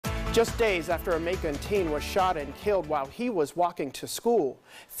Just days after a Macon teen was shot and killed while he was walking to school,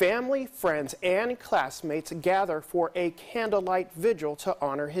 family, friends, and classmates gather for a candlelight vigil to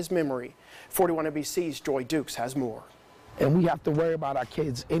honor his memory. 41 NBC's Joy Dukes has more. And we have to worry about our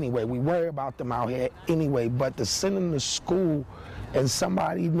kids anyway. We worry about them out here anyway, but to send them to school and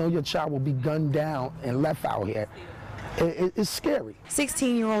somebody, your child will be gunned down and left out here, it's scary.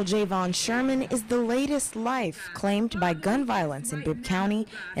 16-year-old Jayvon Sherman is the latest life claimed by gun violence in Bibb County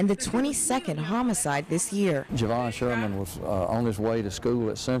and the 22nd homicide this year. Jayvon Sherman was on his way to school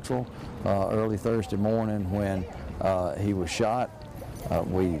at Central early Thursday morning when he was shot.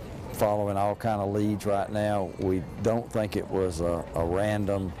 We following all kind of leads right now. We don't think it was a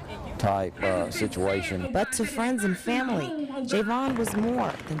random type situation. But to friends and family, Jayvon was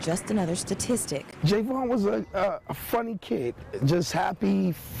more than just another statistic. Jayvon was a funny kid, just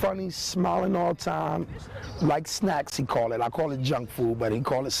happy, funny, smiling all the time, like snacks he called it. I call it junk food, but he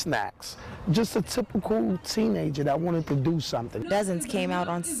called it snacks. Just a typical teenager that wanted to do something. Dozens came out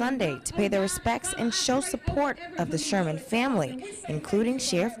on Sunday to pay their respects and show support of the Sherman family, including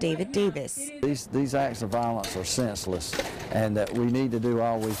Sheriff David Davis. These acts of violence are senseless, and that we need to do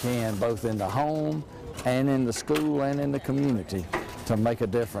all we can, both in the home and in the school and in the community, to make a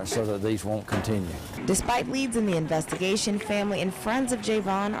difference so that these won't continue. Despite leads in the investigation, family and friends of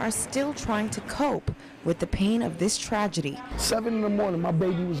Jayvon are still trying to cope with the pain of this tragedy. 7 in the morning, my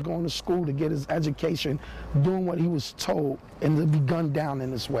baby was going to school to get his education, doing what he was told, and to be gunned down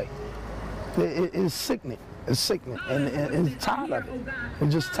in this way. It's sickening. It's sickening, and he's tired of it. We're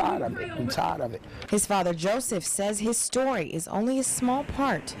just tired of it. We're tired of it. His father, Joseph, says his story is only a small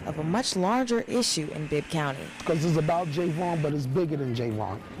part of a much larger issue in Bibb County. Because it's about Jayvon, but it's bigger than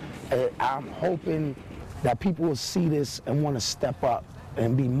Jayvon. I'm hoping that people will see this and want to step up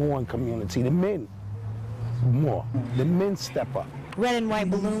and be more in community. The men, more. The men step up. Red and white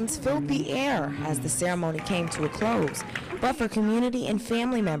balloons filled the air as the ceremony came to a close. But for community and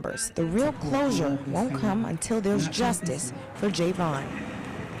family members, the real closure won't come until there's justice for Jayvon.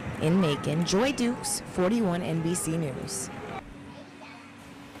 In Macon, Joy Dukes, 41 NBC News.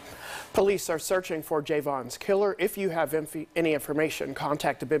 Police are searching for Jayvon's killer. If you have any information,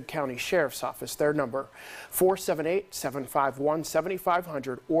 contact the Bibb County Sheriff's Office. Their number,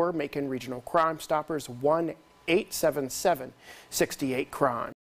 478-751-7500, or Macon Regional Crime Stoppers, 1-877-68-CRIME.